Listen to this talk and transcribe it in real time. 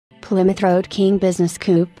Plymouth Road King Business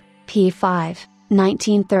Coupe, P5,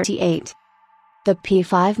 1938. The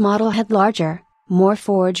P5 model had larger, more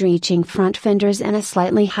forward-reaching front fenders and a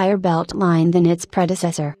slightly higher belt line than its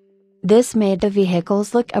predecessor. This made the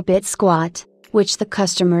vehicles look a bit squat, which the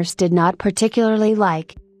customers did not particularly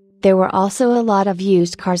like. There were also a lot of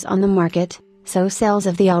used cars on the market, so sales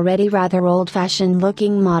of the already rather old-fashioned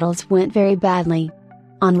looking models went very badly.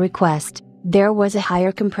 On request, there was a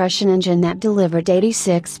higher compression engine that delivered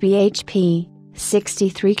 86 bhp,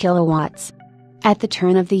 63 kilowatts. At the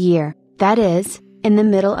turn of the year, that is, in the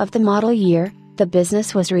middle of the model year, the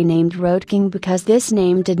business was renamed Road King because this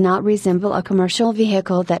name did not resemble a commercial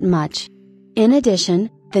vehicle that much. In addition,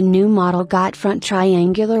 the new model got front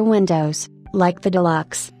triangular windows, like the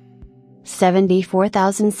Deluxe.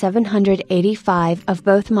 74,785 of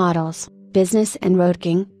both models, Business and Road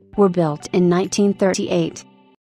King, were built in 1938.